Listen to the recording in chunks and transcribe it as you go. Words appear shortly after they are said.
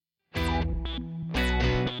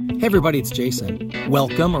Hey everybody, it's Jason.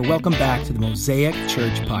 Welcome back to the Mosaic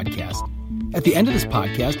Church Podcast. At the end of this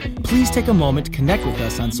podcast, please take a moment to connect with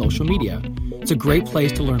us on social media. It's a great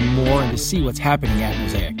place to learn more and to see what's happening at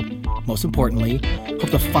Mosaic. Most importantly,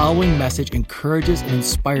 hope the following message encourages and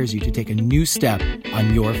inspires you to take a new step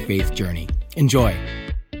on your faith journey. Enjoy.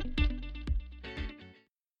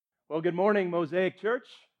 Well, good morning, Mosaic Church.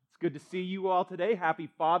 It's good to see you all today. Happy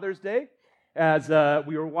Father's Day. As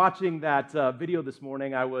we were watching that video this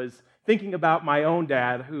morning, I was thinking about my own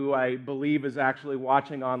dad, who I believe is actually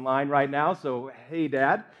watching online right now. So, hey,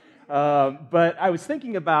 Dad. But I was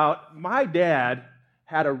thinking about my dad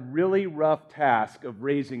had a really rough task of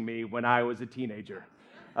raising me when I was a teenager.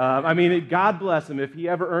 God bless him. If he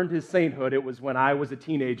ever earned his sainthood, it was when I was a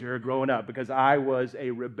teenager growing up, because I was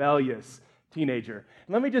a rebellious teenager.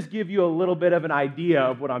 And let me just give you a little bit of an idea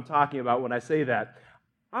of what I'm talking about when I say that.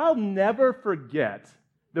 I'll never forget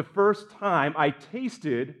the first time I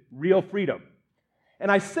tasted real freedom. And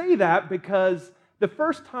I say that because the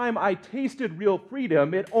first time I tasted real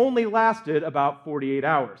freedom, it only lasted about 48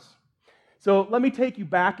 hours. So let me take you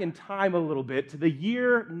back in time a little bit to the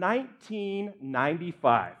year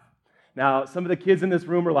 1995. Now, some of the kids in this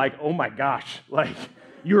room are like, oh my gosh, like,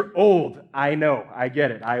 you're old. I know, I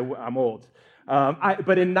get it, I'm old.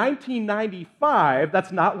 But in 1995,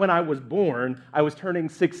 that's not when I was born. I was turning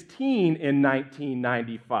 16 in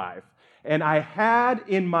 1995. And I had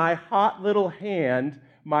in my hot little hand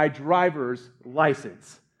my driver's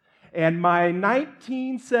license. And my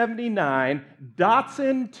 1979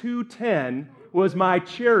 Datsun 210 was my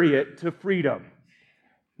chariot to freedom.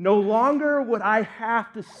 No longer would I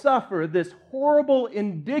have to suffer this horrible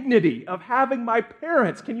indignity of having my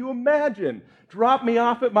parents, can you imagine, drop me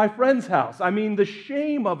off at my friend's house. The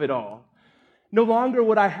shame of it all. No longer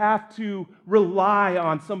would I have to rely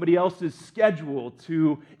on somebody else's schedule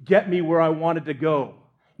to get me where I wanted to go.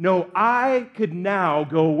 No, I could now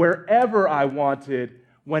go wherever I wanted,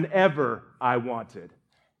 whenever I wanted.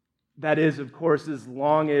 That is, of course, as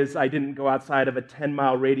long as I didn't go outside of a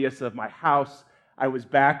 10-mile radius of my house. I was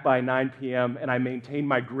back by 9 p.m., and I maintained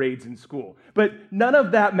my grades in school. But none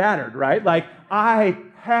of that mattered, right? Like, I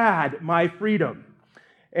had my freedom.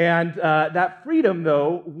 And that freedom,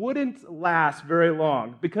 though, wouldn't last very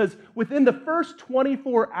long, because within the first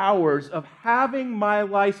 24 hours of having my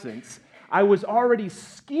license, I was already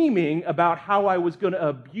scheming about how I was going to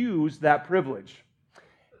abuse that privilege.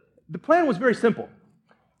 The plan was very simple.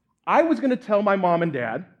 I was going to tell my mom and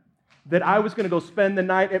dad that I was going to go spend the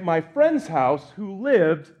night at my friend's house who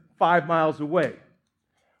lived 5 miles away,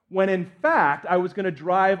 when in fact I was going to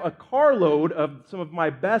drive a carload of some of my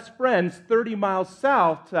best friends 30 miles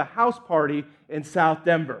south to a house party in South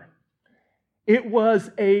Denver. It was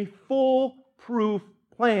a foolproof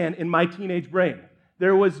plan in my teenage brain.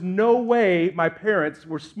 There was no way my parents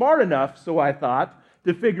were smart enough, so I thought,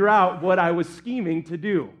 to figure out what I was scheming to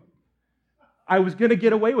do. I was going to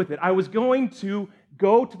get away with it. I was going to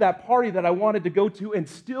go to that party that I wanted to go to and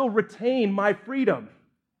still retain my freedom.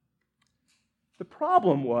 The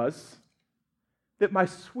problem was that my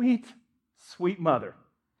sweet, sweet mother,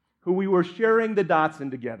 who we were sharing the Datsun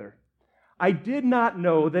together, I did not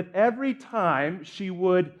know that every time she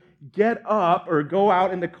would get up or go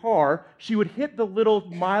out in the car, she would hit the little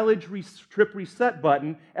mileage trip reset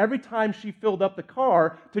button every time she filled up the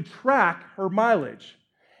car to track her mileage.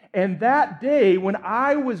 And that day, when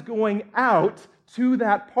I was going out to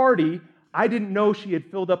that party, I didn't know she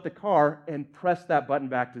had filled up the car and pressed that button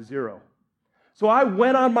back to 0. So I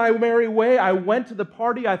went on my merry way. I went to the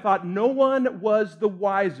party. I thought no one was the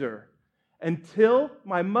wiser until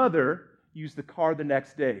my mother used the car the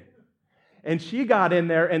next day. And she got in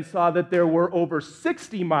there and saw that there were over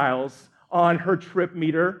 60 miles on her trip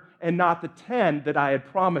meter and not the 10 that I had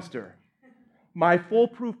promised her. My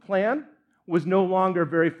foolproof plan was no longer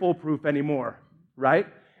very foolproof anymore, right?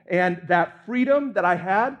 And that freedom that I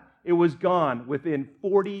had, it was gone within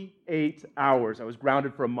 48 hours. I was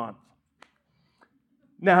grounded for a month.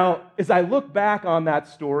 Now, as I look back on that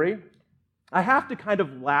story, I have to kind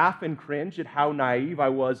of laugh and cringe at how naive I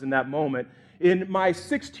was in that moment. In my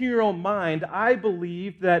 16-year-old mind, I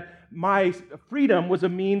believed that my freedom was a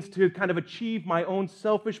means to kind of achieve my own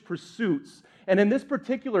selfish pursuits. And in this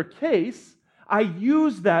particular case, I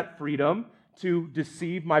used that freedom to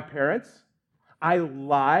deceive my parents. I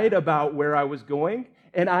lied about where I was going,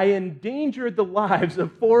 and I endangered the lives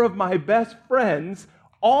of 4 of my best friends,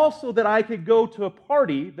 all so that I could go to a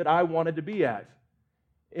party that I wanted to be at.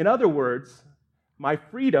 In other words, my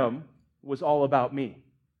freedom was all about me.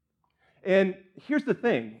 And here's the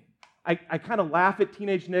thing. I kind of laugh at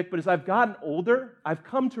teenage Nick, but as I've gotten older, I've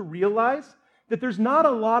come to realize that there's not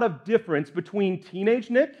a lot of difference between teenage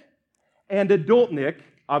Nick and adult Nick.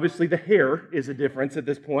 Obviously, the hair is a difference at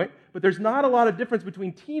this point, but there's not a lot of difference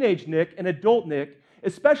between teenage Nick and adult Nick,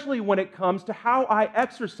 especially when it comes to how I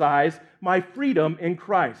exercise my freedom in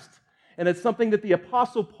Christ. And it's something that the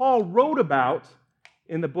Apostle Paul wrote about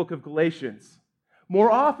in the book of Galatians. More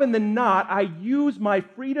often than not, I use my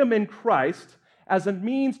freedom in Christ as a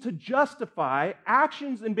means to justify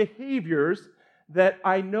actions and behaviors that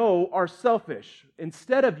I know are selfish,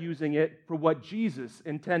 instead of using it for what Jesus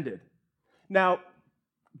intended. Now,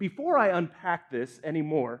 before I unpack this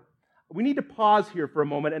anymore, we need to pause here for a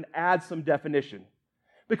moment and add some definition.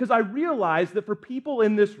 Because I realize that for people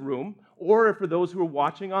in this room, or for those who are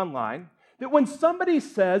watching online, that when somebody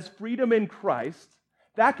says freedom in Christ,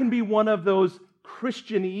 that can be one of those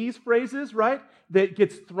Christianese phrases, right? That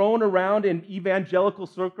gets thrown around in evangelical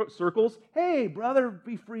circles. Hey, brother,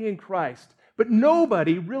 be free in Christ. But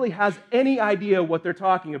nobody really has any idea what they're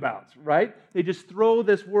talking about, right? They just throw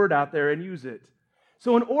this word out there and use it.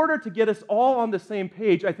 So in order to get us all on the same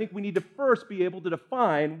page, I think we need to first be able to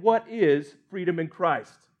define what is freedom in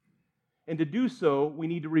Christ. And to do so, we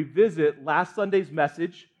need to revisit last Sunday's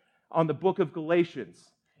message on the book of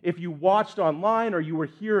Galatians. If you watched online or you were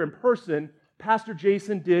here in person, Pastor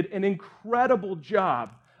Jason did an incredible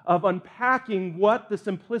job of unpacking what the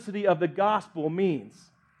simplicity of the gospel means.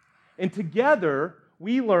 And together,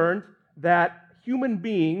 we learned that human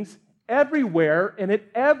beings everywhere and at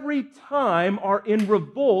every time are in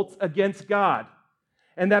revolt against God.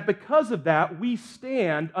 And that because of that, we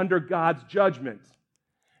stand under God's judgment.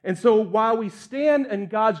 And so while we stand in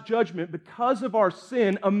God's judgment because of our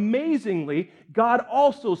sin, amazingly, God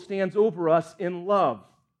also stands over us in love.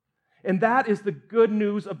 And that is the good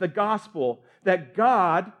news of the gospel, that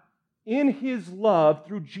God, in His love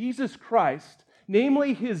through Jesus Christ,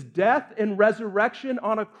 namely His death and resurrection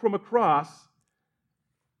from a cross,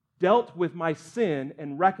 dealt with my sin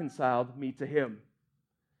and reconciled me to Him.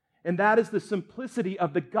 And that is the simplicity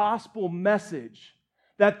of the gospel message,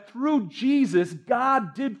 that through Jesus,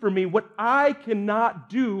 God did for me what I cannot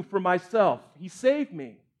do for myself. He saved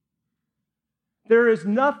me. There is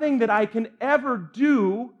nothing that I can ever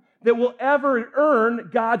do that will ever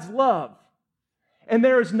earn God's love. And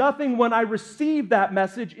there is nothing when I receive that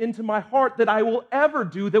message into my heart that I will ever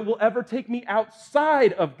do that will ever take me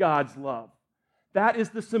outside of God's love. That is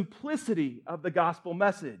the simplicity of the gospel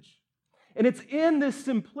message. And it's in this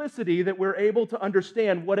simplicity that we're able to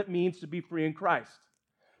understand what it means to be free in Christ.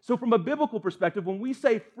 So from a biblical perspective, when we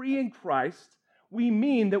say free in Christ, we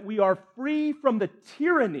mean that we are free from the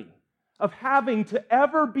tyranny of having to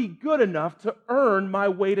ever be good enough to earn my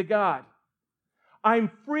way to God.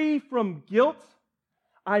 I'm free from guilt.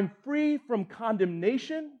 I'm free from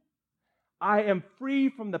condemnation. I am free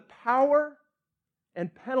from the power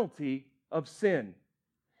and penalty of sin.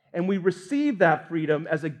 And we receive that freedom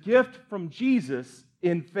as a gift from Jesus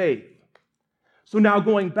in faith. So now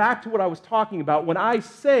going back to what I was talking about, when I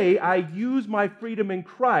say I use my freedom in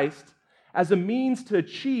Christ as a means to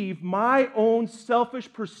achieve my own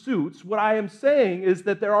selfish pursuits, what I am saying is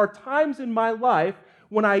that there are times in my life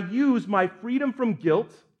when I use my freedom from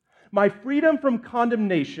guilt, my freedom from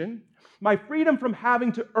condemnation, my freedom from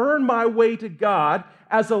having to earn my way to God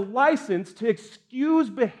as a license to excuse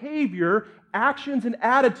behavior, actions, and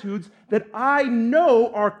attitudes that I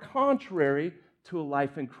know are contrary to a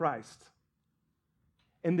life in Christ.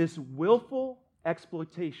 And this willful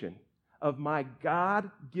exploitation of my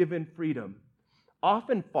God-given freedom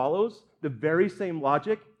often follows the very same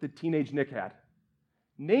logic that teenage Nick had.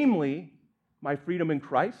 Namely, my freedom in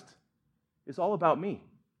Christ is all about me.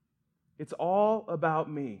 It's all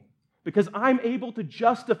about me. Because I'm able to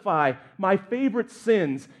justify my favorite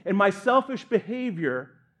sins and my selfish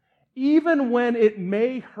behavior, even when it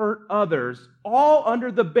may hurt others, all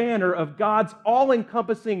under the banner of God's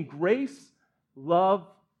all-encompassing grace, love,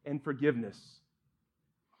 and forgiveness.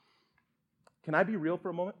 Can I be real for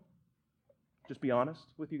a moment? Just be honest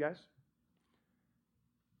with you guys.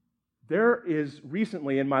 There is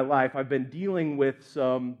recently in my life, I've been dealing with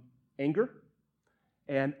some anger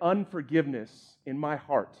and unforgiveness in my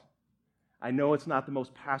heart. I know it's not the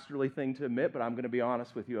most pastorly thing to admit, but I'm going to be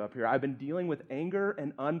honest with you up here. I've been dealing with anger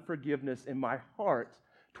and unforgiveness in my heart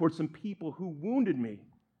towards some people who wounded me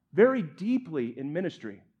very deeply in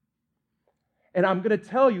ministry. And I'm going to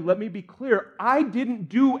tell you, let me be clear, I didn't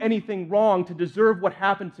do anything wrong to deserve what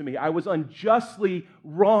happened to me. I was unjustly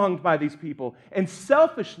wronged by these people. And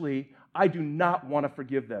selfishly, I do not want to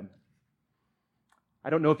forgive them. I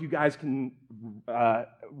don't know if you guys can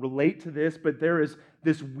relate to this, but there is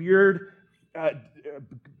this weird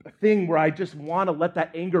thing where I just want to let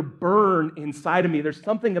that anger burn inside of me. There's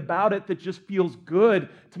something about it that just feels good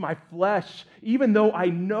to my flesh, even though I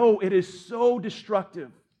know it is so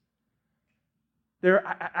destructive.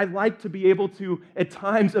 I like to be able to, at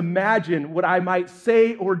times, imagine what I might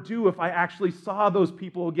say or do if I actually saw those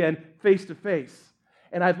people again face to face.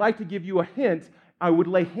 And I'd like to give you a hint. I would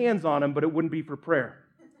lay hands on them, but it wouldn't be for prayer.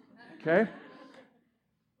 Okay?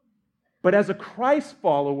 But as a Christ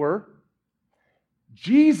follower,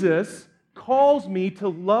 Jesus calls me to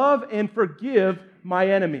love and forgive my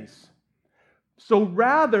enemies. So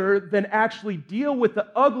rather than actually deal with the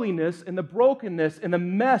ugliness and the brokenness and the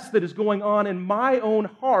mess that is going on in my own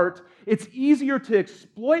heart, it's easier to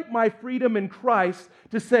exploit my freedom in Christ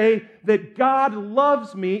to say that God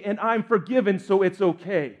loves me and I'm forgiven, so it's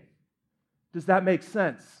okay. Does that make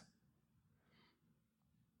sense?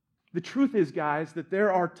 The truth is, guys, that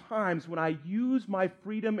there are times when I use my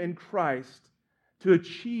freedom in Christ to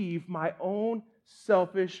achieve my own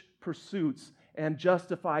selfish pursuits and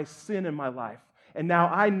justify sin in my life. And now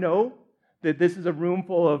I know that this is a room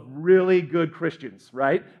full of really good Christians,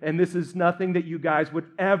 right? And this is nothing that you guys would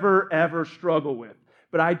ever struggle with.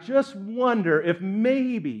 But I just wonder if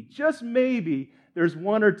maybe, just maybe, there's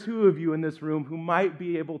one or two of you in this room who might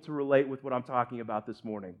be able to relate with what I'm talking about this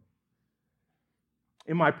morning.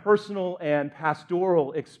 In my personal and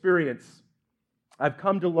pastoral experience, I've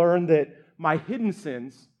come to learn that my hidden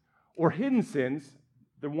sins,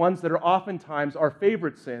 the ones that are oftentimes our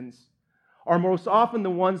favorite sins, are most often the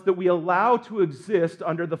ones that we allow to exist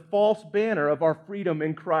under the false banner of our freedom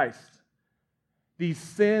in Christ. These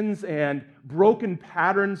sins and broken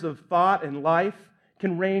patterns of thought and life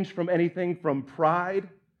can range from anything from pride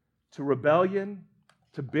to rebellion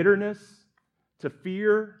to bitterness to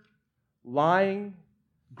fear, lying,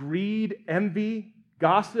 greed, envy,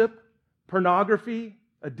 gossip, pornography,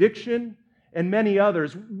 addiction, and many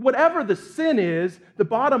others. Whatever the sin is, the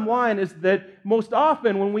bottom line is that most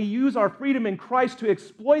often when we use our freedom in Christ to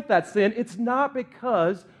exploit that sin, it's not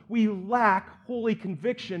because we lack holy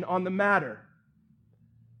conviction on the matter.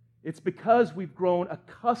 It's because we've grown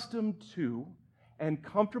accustomed to and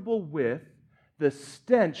comfortable with the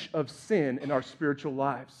stench of sin in our spiritual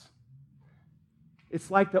lives.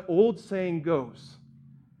 It's like the old saying goes,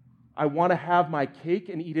 I want to have my cake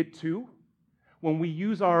and eat it too. When we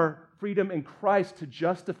use our freedom in Christ to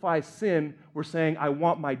justify sin, we're saying, I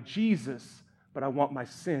want my Jesus, but I want my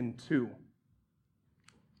sin too.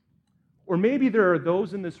 Or maybe there are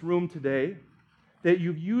those in this room today that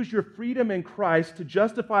you've used your freedom in Christ to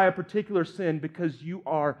justify a particular sin because you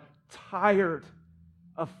are tired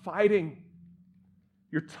of fighting.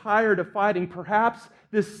 You're tired of fighting. Perhaps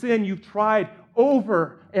this sin you've tried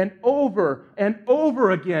over and over and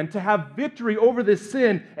over again to have victory over this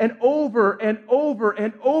sin, and over and over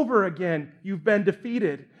and over again you've been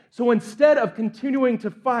defeated. So instead of continuing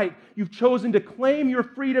to fight, you've chosen to claim your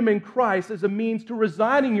freedom in Christ as a means to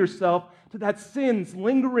resigning yourself to that sin's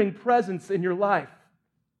lingering presence in your life.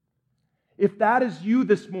 If that is you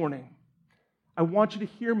this morning, I want you to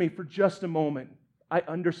hear me for just a moment. I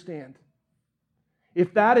understand.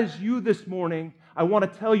 If that is you this morning, I want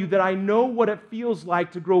to tell you that I know what it feels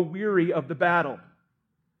like to grow weary of the battle.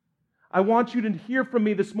 I want you to hear from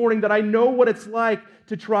me this morning that I know what it's like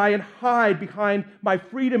to try and hide behind my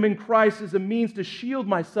freedom in Christ as a means to shield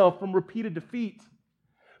myself from repeated defeat.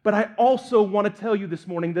 But I also want to tell you this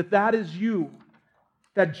morning that that is you,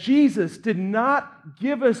 that Jesus did not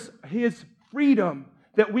give us His freedom,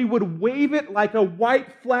 that we would wave it like a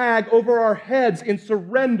white flag over our heads in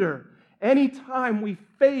surrender anytime we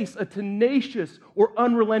face a tenacious or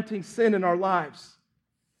unrelenting sin in our lives.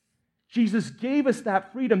 Jesus gave us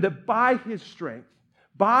that freedom that by His strength,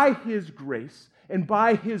 by His grace, and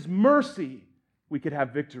by His mercy, we could have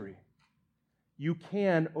victory. You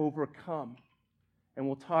can overcome. And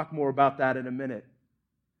we'll talk more about that in a minute.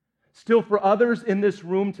 Still, for others in this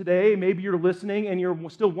room today, maybe you're listening and you're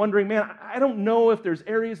still wondering, man, I don't know if there's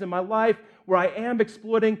areas in my life where I am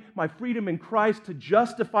exploiting my freedom in Christ to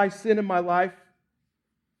justify sin in my life.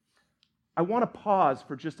 I want to pause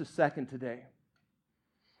for just a second today.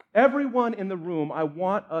 Everyone in the room, I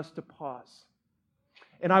want us to pause.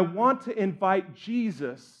 And I want to invite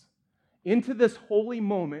Jesus into this holy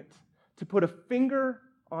moment to put a finger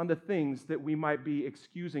on the things that we might be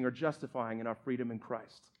excusing or justifying in our freedom in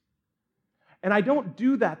Christ. And I don't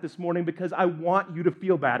do that this morning because I want you to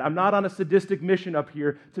feel bad. I'm not on a sadistic mission up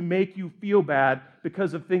here to make you feel bad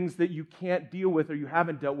because of things that you can't deal with or you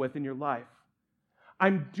haven't dealt with in your life.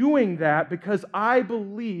 I'm doing that because I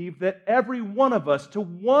believe that every one of us, to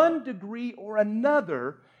one degree or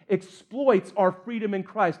another, exploits our freedom in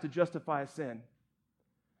Christ to justify a sin.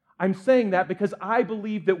 I'm saying that because I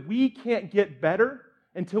believe that we can't get better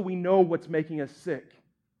until we know what's making us sick.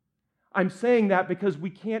 I'm saying that because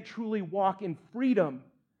we can't truly walk in freedom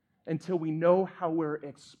until we know how we're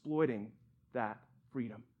exploiting that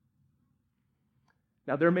freedom.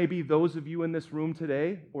 Now, there may be those of you in this room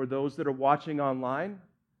today, or those that are watching online,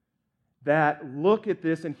 that look at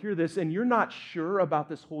this and hear this, and you're not sure about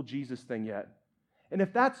this whole Jesus thing yet. And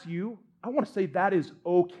if that's you, I want to say that is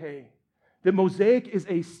okay. That Mosaic is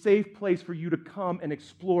a safe place for you to come and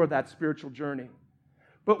explore that spiritual journey.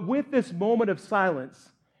 But with this moment of silence,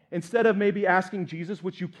 instead of maybe asking Jesus,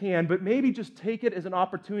 which you can, but maybe just take it as an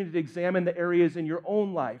opportunity to examine the areas in your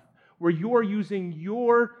own life where you're using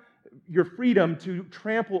your freedom to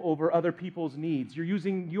trample over other people's needs. You're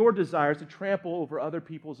using your desires to trample over other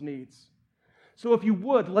people's needs. So if you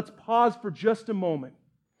would, let's pause for just a moment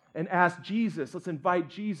and ask Jesus, let's invite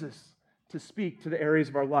Jesus to speak to the areas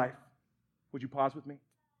of our life. Would you pause with me?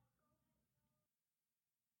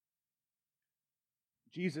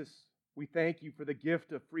 Jesus, we thank you for the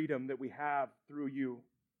gift of freedom that we have through you.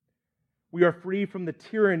 We are free from the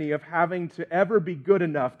tyranny of having to ever be good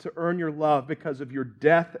enough to earn your love because of your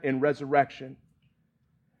death and resurrection.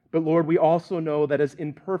 But Lord, we also know that as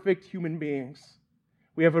imperfect human beings,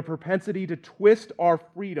 we have a propensity to twist our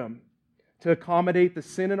freedom to accommodate the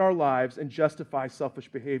sin in our lives and justify selfish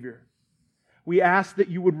behavior. We ask that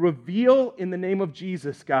you would reveal in the name of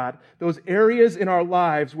Jesus, God, those areas in our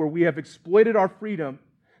lives where we have exploited our freedom,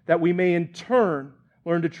 that we may in turn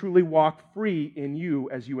learn to truly walk free in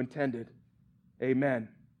you as you intended. Amen.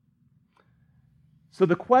 So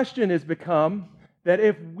the question has become that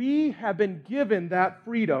if we have been given that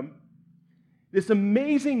freedom, this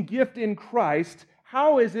amazing gift in Christ,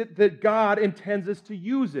 how is it that God intends us to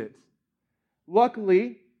use it?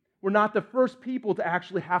 Luckily, we're not the first people to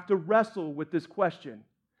actually have to wrestle with this question.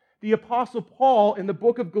 The Apostle Paul in the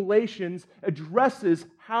book of Galatians addresses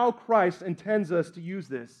how Christ intends us to use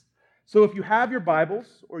this. So if you have your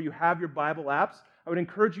Bibles or you have your Bible apps, I would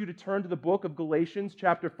encourage you to turn to the book of Galatians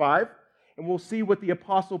chapter 5, and we'll see what the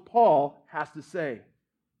Apostle Paul has to say.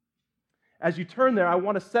 As you turn there, I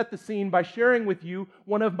want to set the scene by sharing with you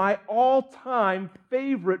one of my all-time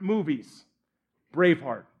favorite movies,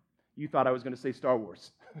 Braveheart. You thought I was going to say Star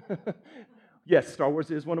Wars. Yes, Star Wars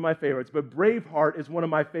is one of my favorites, but Braveheart is one of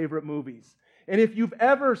my favorite movies. And if you've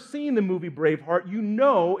ever seen the movie Braveheart, you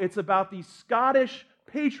know it's about the Scottish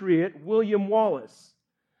patriot William Wallace.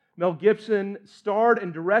 Mel Gibson starred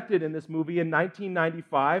and directed in this movie in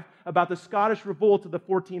 1995 about the Scottish revolt of the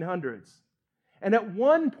 1400s. And at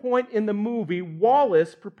one point in the movie,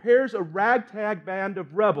 Wallace prepares a ragtag band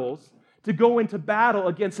of rebels to go into battle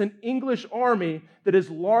against an English army that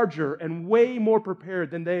is larger and way more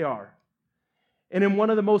prepared than they are. And in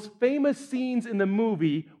one of the most famous scenes in the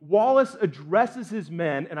movie, Wallace addresses his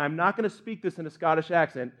men, and I'm not going to speak this in a Scottish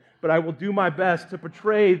accent, but I will do my best to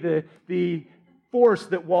portray the force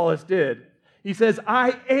that Wallace did. He says,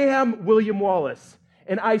 "I am William Wallace,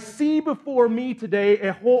 and I see before me today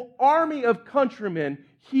a whole army of countrymen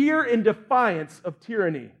here in defiance of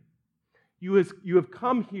tyranny. You have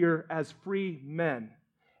come here as free men,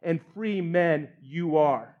 and free men you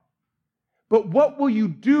are. But what will you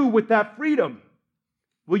do with that freedom?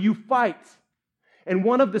 Will you fight?" And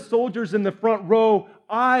one of the soldiers in the front row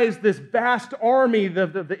eyes this vast army,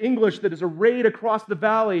 the English that is arrayed across the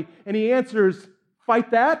valley, and he answers, "Fight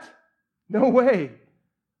that? No way.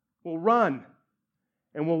 We'll run,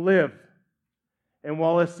 and we'll live." And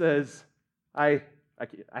Wallace says, I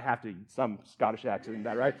have to use some Scottish accent in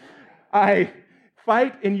that, right? "I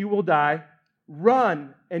fight and you will die,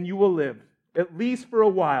 run and you will live, at least for a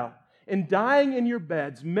while. And dying in your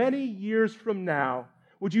beds many years from now,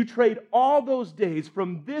 would you trade all those days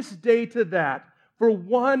from this day to that for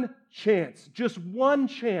one chance, just one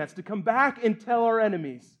chance to come back and tell our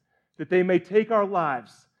enemies that they may take our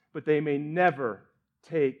lives, but they may never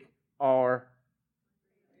take our..."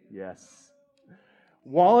 Yes.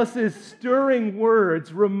 Wallace's stirring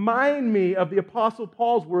words remind me of the Apostle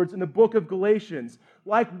Paul's words in the book of Galatians.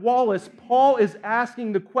 Like Wallace, Paul is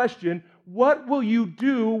asking the question, what will you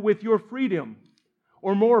do with your freedom?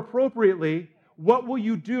 Or more appropriately, what will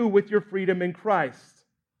you do with your freedom in Christ?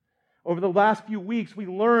 Over the last few weeks, we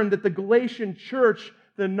learned that the Galatian church,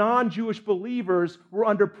 the non-Jewish believers, were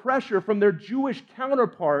under pressure from their Jewish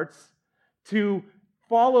counterparts to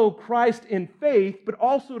follow Christ in faith, but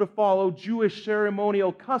also to follow Jewish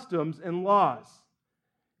ceremonial customs and laws.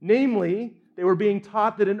 Namely, they were being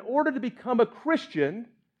taught that in order to become a Christian,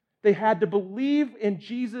 they had to believe in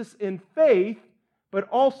Jesus in faith, but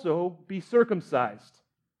also be circumcised.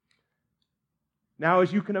 Now,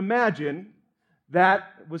 as you can imagine,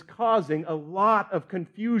 that was causing a lot of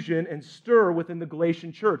confusion and stir within the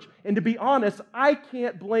Galatian church. And to be honest, I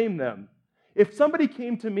can't blame them. If somebody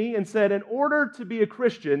came to me and said, in order to be a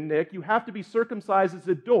Christian, Nick, you have to be circumcised as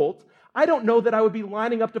an adult, I don't know that I would be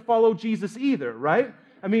lining up to follow Jesus either, right?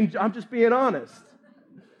 I mean, I'm just being honest.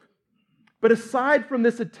 But aside from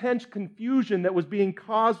this intense confusion that was being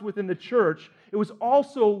caused within the church, it was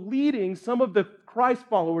also leading some of the Christ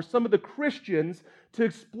followers, some of the Christians, to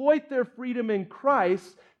exploit their freedom in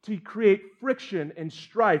Christ to create friction and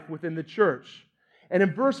strife within the church. And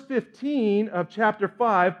in verse 15 of chapter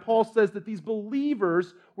 5, Paul says that these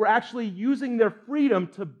believers were actually using their freedom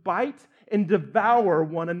to bite and devour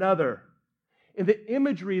one another. And the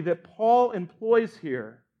imagery that Paul employs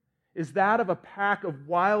here is that of a pack of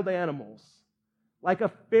wild animals. Like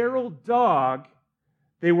a feral dog,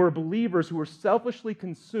 they were believers who were selfishly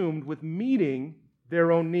consumed with meeting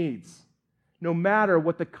their own needs, no matter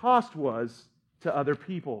what the cost was to other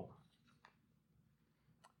people.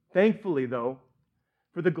 Thankfully, though,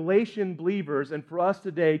 for the Galatian believers and for us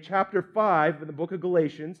today, chapter 5 in the book of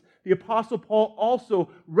Galatians, the Apostle Paul also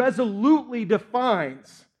resolutely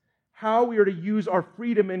defines how we are to use our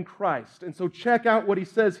freedom in Christ. And so check out what he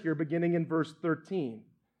says here, beginning in verse 13.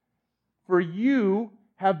 For you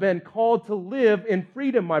have been called to live in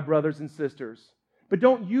freedom, my brothers and sisters. But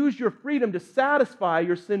don't use your freedom to satisfy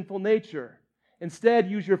your sinful nature. Instead,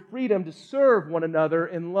 use your freedom to serve one another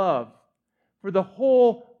in love. For the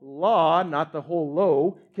whole law, not the whole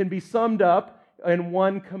law, can be summed up in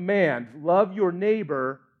one command. Love your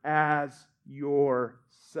neighbor as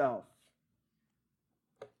yourself.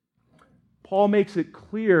 Paul makes it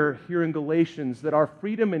clear here in Galatians that our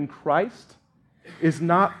freedom in Christ is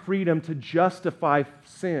not freedom to justify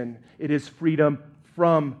sin. It is freedom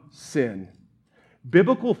from sin.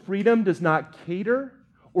 Biblical freedom does not cater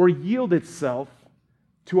or yield itself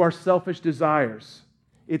to our selfish desires.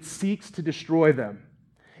 It seeks to destroy them.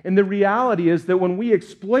 And the reality is that when we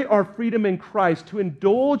exploit our freedom in Christ to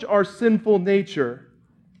indulge our sinful nature,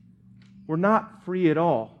 we're not free at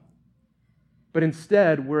all. But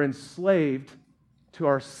instead, we're enslaved to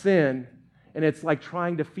our sin, and it's like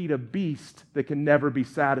trying to feed a beast that can never be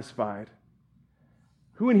satisfied.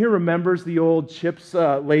 Who in here remembers the old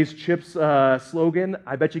Lay's chips slogan,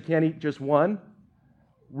 I bet you can't eat just one?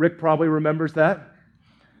 Rick probably remembers that.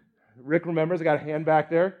 Rick remembers, I got a hand back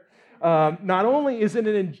there. Not only is it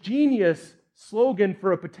an ingenious slogan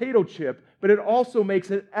for a potato chip, but it also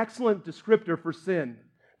makes an excellent descriptor for sin.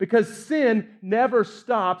 Because sin never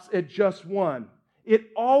stops at just one. It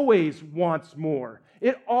always wants more.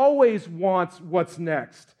 It always wants what's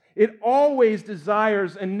next. It always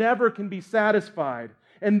desires and never can be satisfied.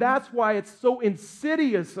 And that's why it's so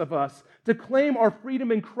insidious of us to claim our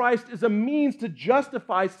freedom in Christ as a means to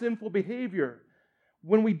justify sinful behavior.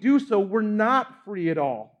 When we do so, we're not free at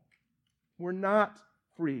all. We're not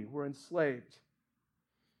free. We're enslaved.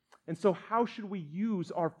 And so how should we use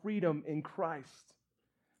our freedom in Christ?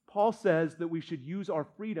 Paul says that we should use our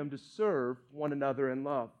freedom to serve one another in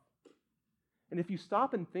love. And if you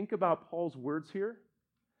stop and think about Paul's words here,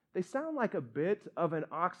 they sound like a bit of an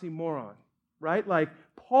oxymoron, right? Like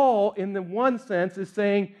Paul, in the one sense, is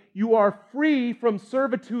saying you are free from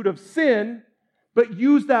servitude of sin, but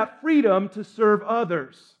use that freedom to serve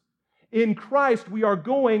others. In Christ, we are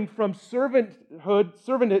going from servitude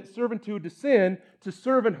to sin to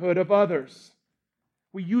servanthood of others.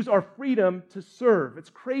 We use our freedom to serve. It's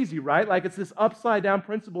crazy, right? Like it's this upside-down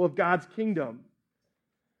principle of God's kingdom.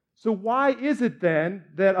 So why is it then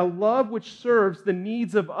that a love which serves the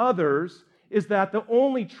needs of others is that the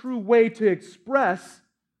only true way to express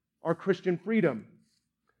our Christian freedom?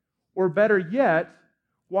 Or better yet,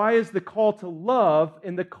 why is the call to love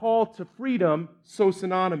and the call to freedom so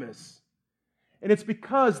synonymous? And it's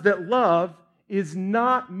because that love is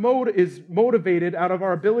motivated out of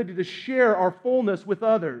our ability to share our fullness with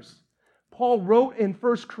others. Paul wrote in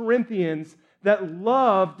 1 Corinthians that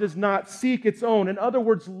love does not seek its own. In other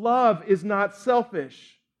words, love is not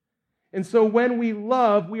selfish. And so when we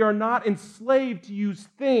love, we are not enslaved to use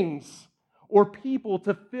things or people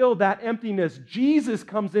to fill that emptiness. Jesus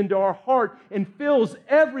comes into our heart and fills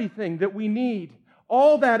everything that we need.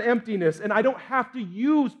 All that emptiness, and I don't have to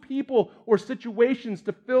use people or situations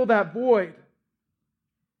to fill that void.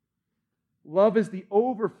 Love is the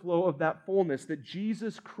overflow of that fullness that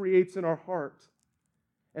Jesus creates in our heart.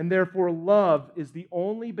 And therefore, love is the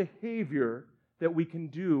only behavior that we can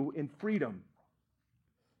do in freedom.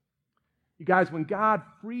 You guys, when God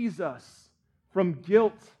frees us from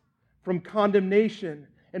guilt, from condemnation,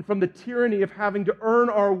 and from the tyranny of having to earn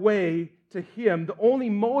our way to Him, the only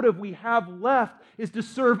motive we have left is to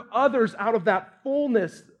serve others out of that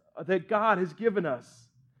fullness that God has given us.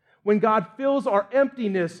 When God fills our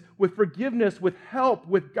emptiness with forgiveness, with help,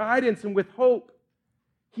 with guidance, and with hope,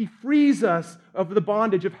 He frees us of the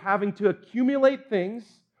bondage of having to accumulate things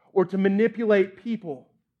or to manipulate people.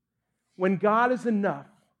 When God is enough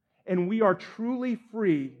and we are truly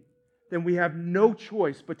free, then we have no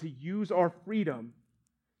choice but to use our freedom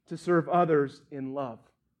to serve others in love.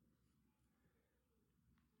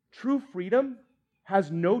 True freedom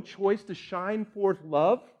has no choice to shine forth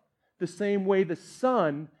love the same way the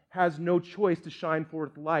sun has no choice to shine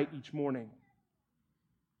forth light each morning.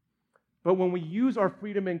 But when we use our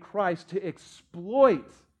freedom in Christ to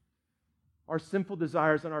exploit our sinful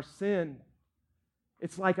desires and our sin,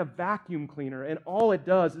 it's like a vacuum cleaner, and all it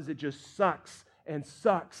does is it just sucks and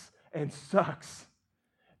sucks and sucks.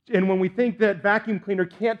 And when we think that vacuum cleaner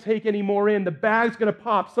can't take any more in, the bag's going to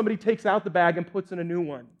pop, somebody takes out the bag and puts in a new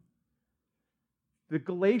one. The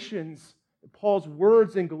Galatians, Paul's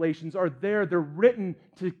words in Galatians are there. They're written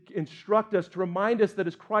to instruct us, to remind us that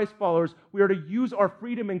as Christ followers, we are to use our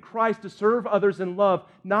freedom in Christ to serve others in love,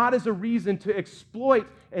 not as a reason to exploit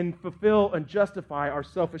and fulfill and justify our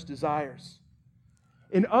selfish desires.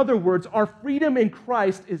 In other words, our freedom in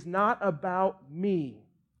Christ is not about me.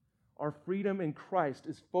 Our freedom in Christ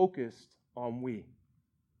is focused on we.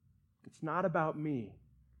 It's not about me.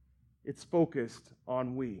 It's focused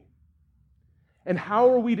on we. And how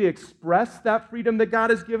are we to express that freedom that God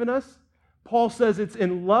has given us? Paul says it's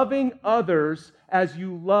in loving others as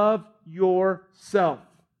you love yourself.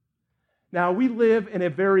 Now, we live in a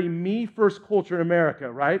very me-first culture in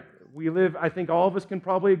America, right? We live, I think all of us can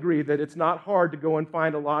probably agree that it's not hard to go and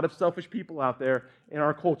find a lot of selfish people out there in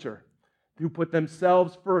our culture who put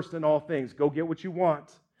themselves first in all things. Go get what you want.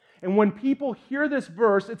 And when people hear this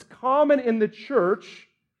verse, it's common in the church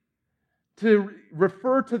to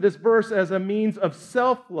refer to this verse as a means of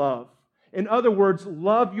self-love. In other words,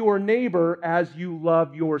 love your neighbor as you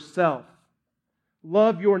love yourself.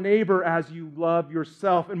 Love your neighbor as you love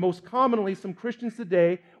yourself. And most commonly, some Christians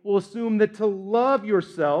today will assume that to love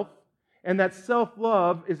yourself and that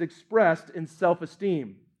self-love is expressed in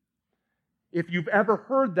self-esteem. If you've ever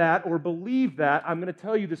heard that or believed that, I'm going to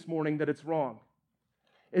tell you this morning that it's wrong.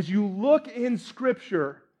 As you look in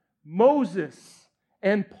Scripture, Moses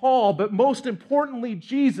and Paul, but most importantly,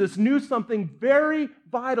 Jesus, knew something very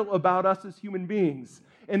vital about us as human beings,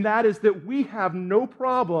 and that is that we have no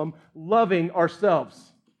problem loving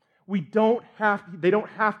ourselves. They don't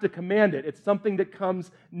have to command it. It's something that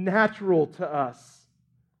comes natural to us.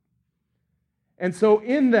 And so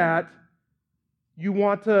in that, you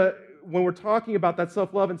want to, when we're talking about that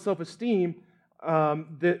self-love and self-esteem,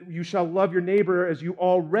 that you shall love your neighbor as you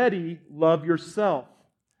already love yourself.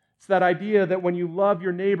 It's that idea that when you love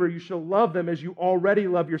your neighbor, you shall love them as you already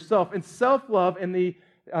love yourself. And self-love, they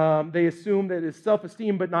assume that is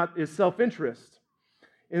self-esteem, but not is self-interest.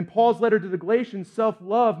 In Paul's letter to the Galatians,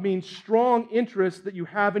 self-love means strong interest that you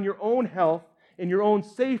have in your own health, in your own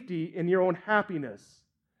safety, in your own happiness.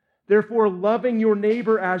 Therefore, loving your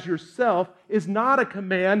neighbor as yourself is not a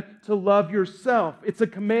command to love yourself. It's a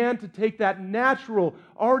command to take that natural,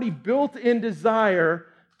 already built-in desire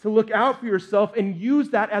to look out for yourself and use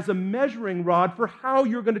that as a measuring rod for how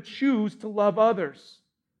you're going to choose to love others.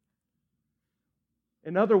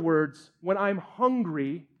 In other words, when I'm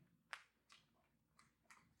hungry,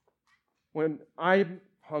 I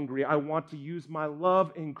want to use my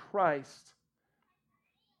love in Christ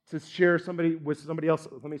to share with somebody else.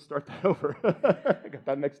 Let me start that over. I got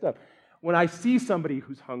that mixed up. When I see somebody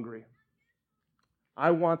who's hungry,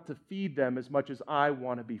 I want to feed them as much as I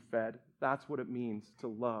want to be fed. That's what it means to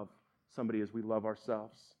love somebody as we love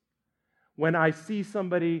ourselves. When I see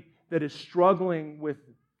somebody that is struggling with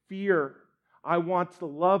fear, I want to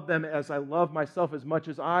love them as I love myself as much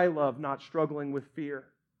as I love not struggling with fear.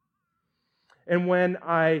 And when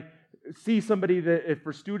I see somebody that, if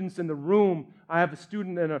for students in the room, I have a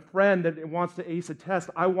student and a friend that wants to ace a test,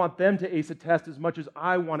 I want them to ace a test as much as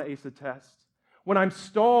I want to ace a test. When I'm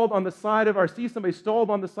stalled on the side of, or see somebody stalled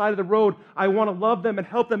on the side of the road, I want to love them and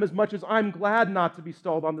help them as much as I'm glad not to be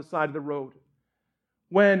stalled on the side of the road.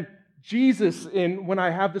 When I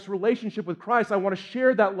have this relationship with Christ, I want to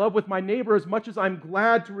share that love with my neighbor as much as I'm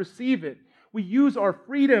glad to receive it. We use our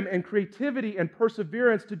freedom and creativity and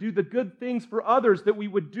perseverance to do the good things for others that we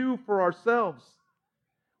would do for ourselves.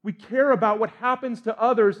 We care about what happens to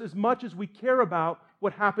others as much as we care about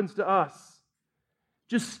what happens to us.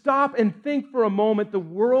 Just stop and think for a moment the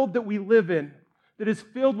world that we live in, that is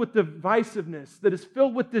filled with divisiveness, that is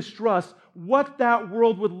filled with distrust, what that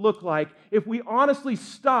world would look like if we honestly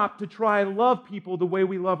stopped to try and love people the way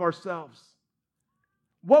we love ourselves.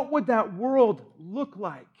 What would that world look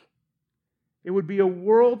like? It would be a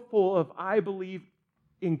world full of, I believe,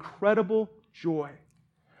 incredible joy,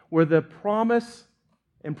 where the promise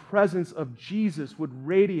and presence of Jesus would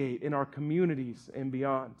radiate in our communities and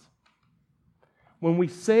beyond. When we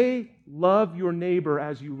say, love your neighbor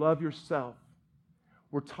as you love yourself,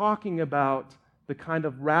 we're talking about the kind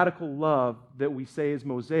of radical love that we say is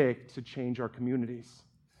Mosaic to change our communities.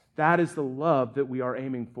 That is the love that we are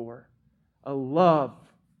aiming for. A love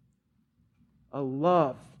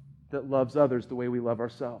that loves others the way we love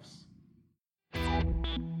ourselves.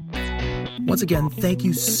 Once again, thank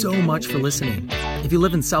you so much for listening. If you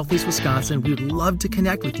live in Southeast Wisconsin, we would love to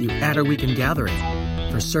connect with you at our weekend gathering.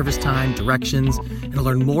 For service time, directions, and to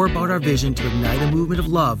learn more about our vision to ignite a movement of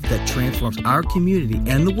love that transforms our community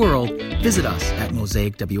and the world, visit us at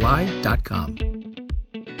mosaicwi.com.